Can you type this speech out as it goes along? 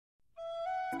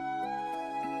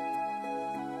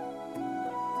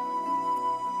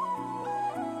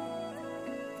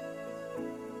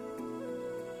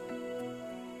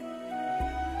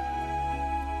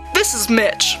this is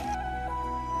Mitch.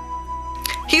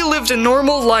 He lived a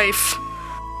normal life.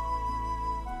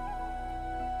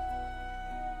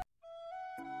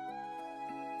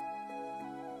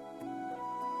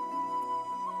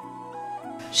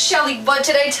 Shelly, what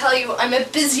did I tell you? I'm a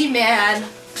busy man.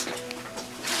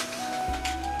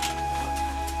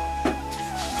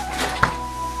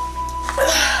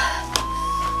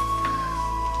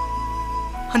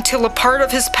 Until a part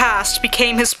of his past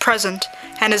became his present,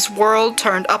 and his world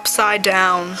turned upside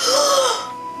down.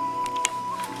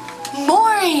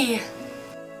 Morrie!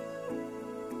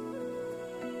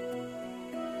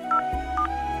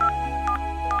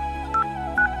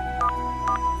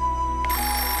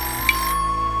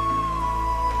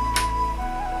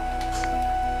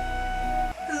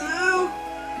 Hello?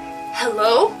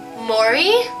 Hello?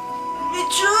 Morrie?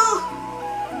 Mitchell?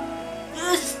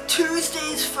 Yes,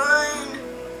 Tuesday's fine.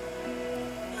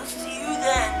 I'll see you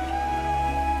then.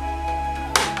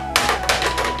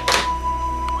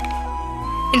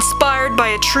 Inspired by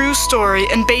a true story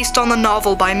and based on the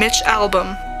novel by Mitch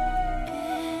Albom.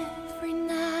 Every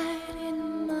night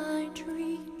in my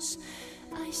dreams,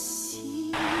 I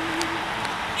see.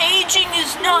 Aging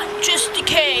is not just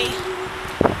decay,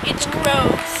 it's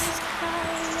growth.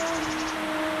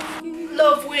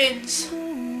 Love wins.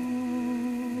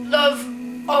 Love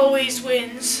always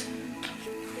wins.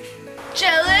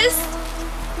 Jealous?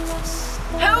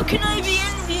 How can I be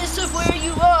envious of where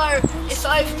you are if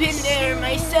I've been there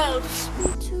myself?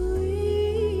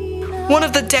 One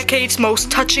of the decade's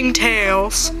most touching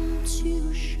tales.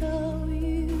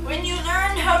 When you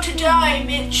learn how to die,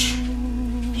 Mitch,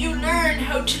 you learn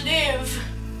how to live.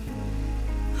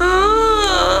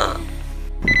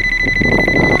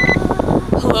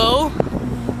 Hello?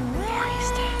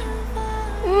 Morrie's dead.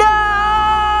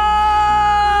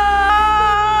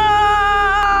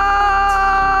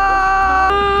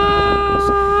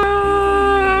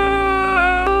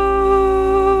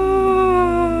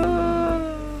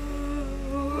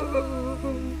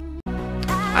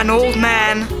 An old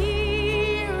man,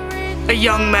 a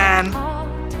young man,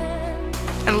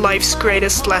 and life's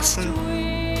greatest lesson.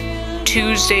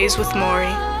 Tuesdays with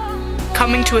Morrie,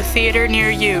 coming to a theater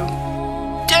near you.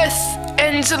 Death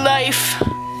ends a life,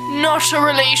 not a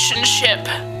relationship.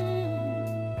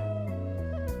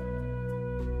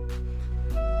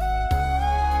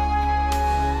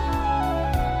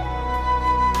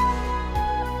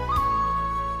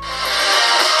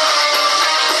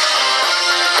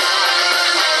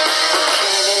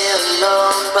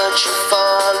 But you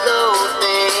followed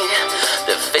me.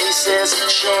 The faces have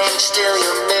changed, still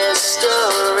your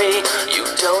mystery. You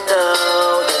don't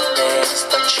know that